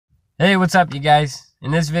Hey, what's up, you guys? In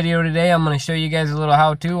this video today, I'm going to show you guys a little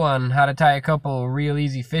how-to on how to tie a couple real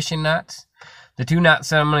easy fishing knots. The two knots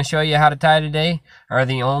that I'm going to show you how to tie today are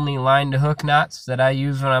the only line to hook knots that I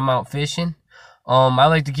use when I'm out fishing. I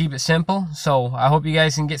like to keep it simple, so I hope you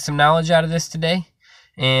guys can get some knowledge out of this today.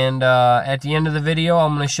 And at the end of the video,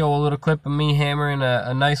 I'm going to show a little clip of me hammering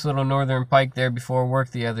a nice little northern pike there before work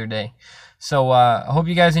the other day. So I hope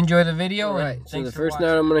you guys enjoy the video. Alright, so the first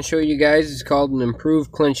knot I'm going to show you guys is called an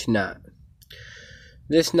improved clinch knot.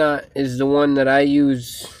 This knot is the one that I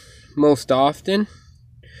use most often,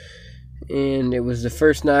 and it was the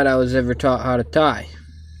first knot I was ever taught how to tie.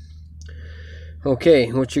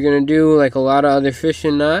 Okay, what you're going to do, like a lot of other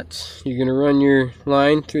fishing knots, you're going to run your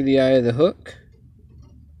line through the eye of the hook,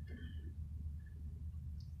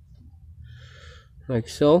 like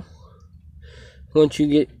so. Once you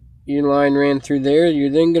get your line ran through there, you're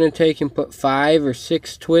then going to take and put 5 or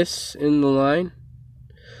 6 twists in the line.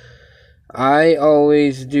 I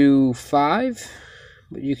always do 5,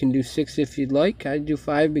 but you can do 6 if you'd like. I do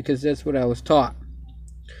 5 because that's what I was taught.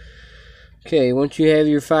 Okay, once you have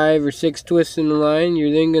your 5 or 6 twists in the line,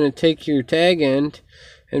 you're then going to take your tag end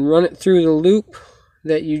and run it through the loop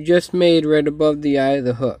that you just made right above the eye of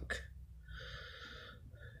the hook.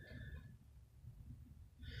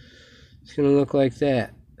 It's going to look like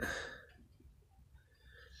that.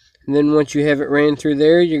 And then once you have it ran through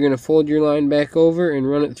there, you're going to fold your line back over and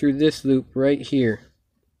run it through this loop right here.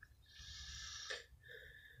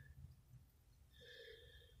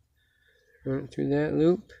 Run it through that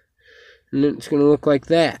loop. And then it's going to look like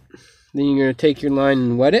that. Then you're going to take your line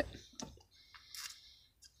and wet it.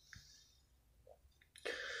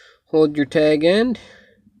 Hold your tag end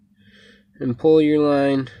and pull your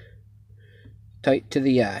line tight to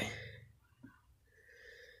the eye.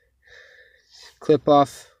 Clip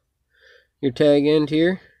off your tag end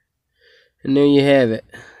here, and there you have it.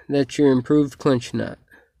 That's your improved clinch knot.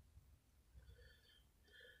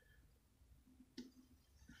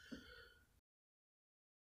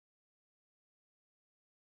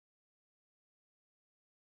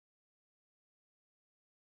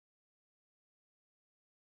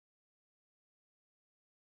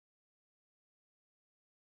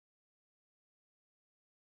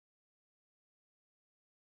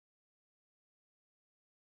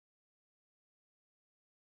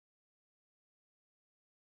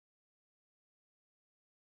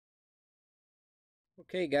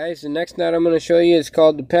 Okay guys, the next knot I'm going to show you is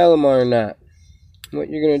called the Palomar knot. What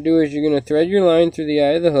you're going to do is you're going to thread your line through the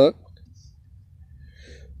eye of the hook,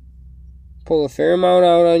 pull a fair amount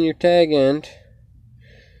out on your tag end,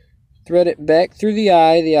 thread it back through the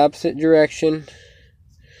eye the opposite direction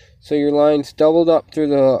so your line's doubled up through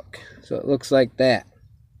the hook, so it looks like that.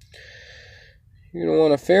 You're going to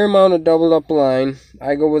want a fair amount of doubled up line.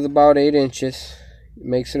 I go with about 8 inches. It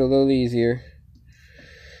makes it a little easier.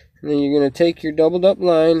 And then you're going to take your doubled up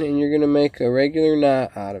line and you're going to make a regular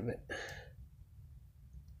knot out of it.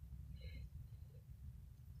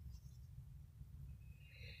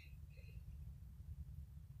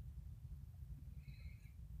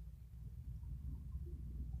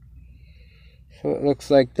 So it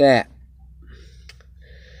looks like that.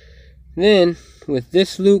 Then, with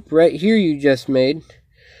this loop right here you just made,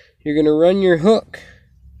 you're going to run your hook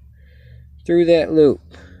through that loop.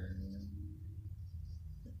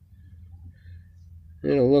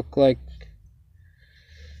 It'll look like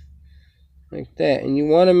that. And you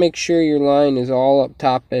want to make sure your line is all up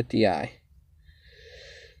top at the eye.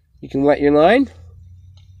 You can wet your line.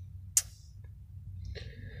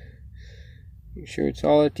 Make sure it's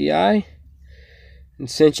all at the eye. And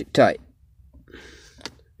cinch it tight.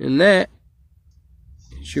 And that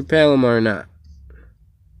is your Palomar knot.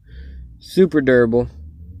 Super durable.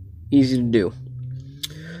 Easy to do.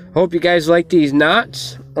 Hope you guys like these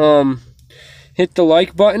knots. Hit the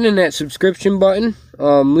like button and that subscription button.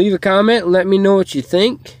 Leave a comment and let me know what you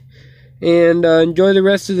think. And enjoy the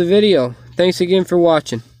rest of the video. Thanks again for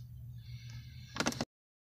watching.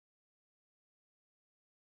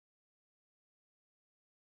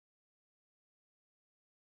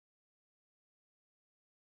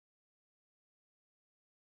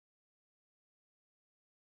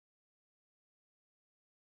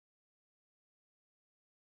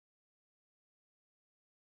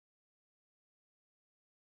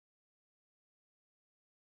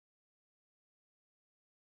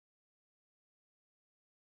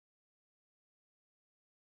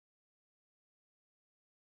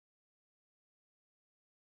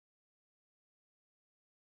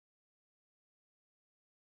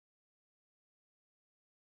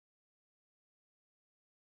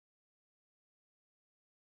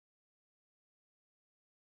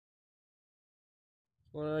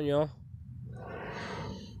 What's going on, y'all?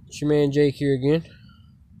 It's your man Jake here again.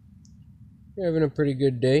 We're having a pretty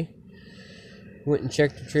good day. Went and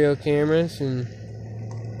checked the trail cameras and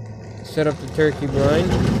set up the turkey blind.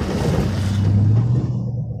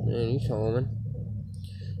 Man, he's hauling.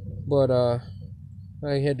 But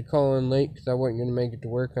I had to call in late because I wasn't going to make it to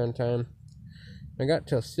work on time. I got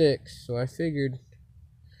till 6, so I figured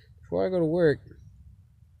before I go to work,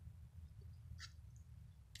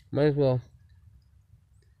 might as well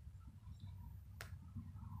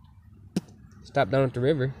stop down at the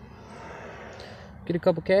river, get a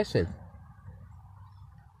couple casts in.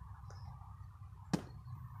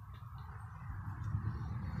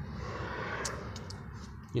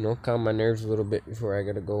 You know, calm my nerves a little bit before I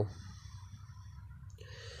gotta go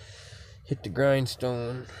hit the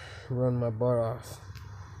grindstone, run my butt off.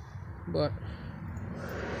 But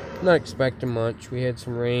I'm not expecting much. We had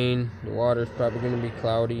some rain. The water's probably gonna be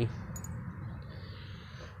cloudy,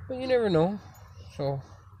 but you never know. So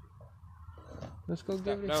let's go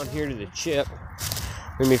get down here to the chip.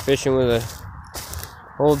 We're gonna be fishing with a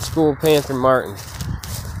old school Panther Martin.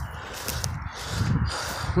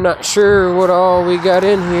 I'm not sure what all we got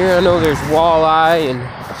in here. I know there's walleye and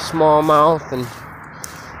smallmouth, and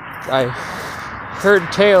I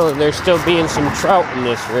heard tale that there's still being some trout in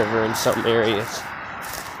this river in some areas.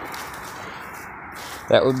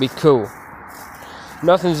 That would be cool.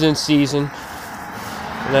 Nothing's in season,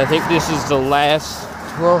 and I think this is the last,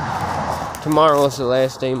 well, tomorrow is the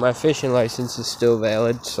last day my fishing license is still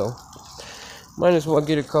valid, so might as well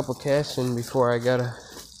get a couple casts in before I gotta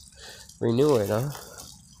renew it, huh?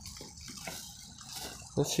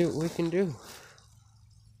 Let's see what we can do.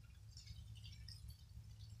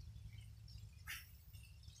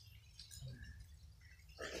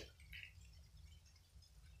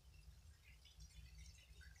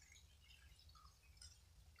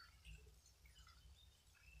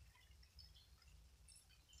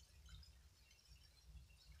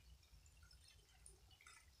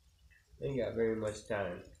 Ain't got very much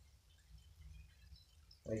time.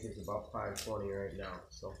 I think it's about 5:20 right now,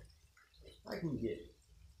 so I can get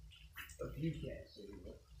a few casts in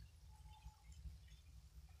there.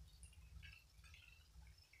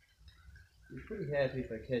 I'm pretty happy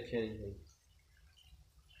if I catch anything.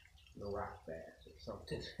 No rock bass or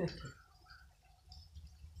something.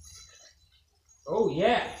 Oh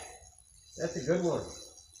yeah, that's a good one.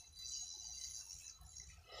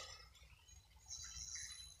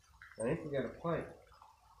 I think we got a pike.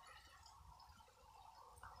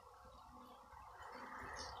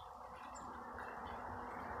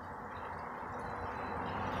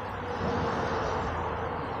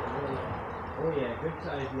 Oh yeah, good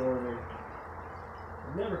sized northern.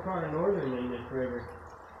 I've never caught a northern in this river.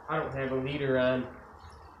 I don't have a leader on.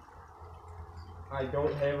 I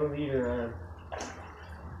don't have a leader on.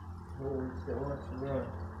 Oh, he still wants to run.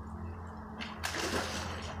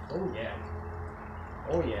 Oh yeah.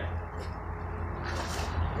 Oh yeah.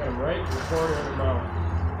 Got him right in the corner of the mouth.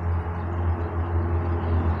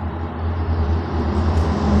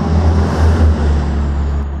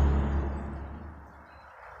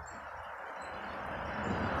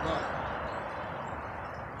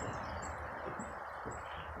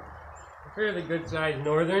 A fairly good sized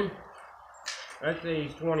northern. I'd say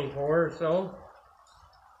he's 24 or so.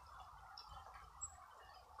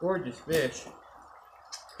 Gorgeous fish.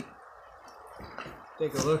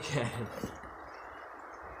 Take a look at him.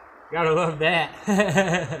 Gotta love that.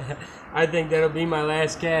 I think that'll be my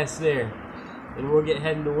last cast there. And we'll get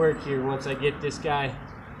heading to work here once I get this guy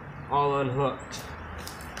all unhooked.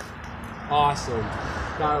 Awesome.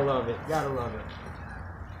 Gotta love it. Gotta love it.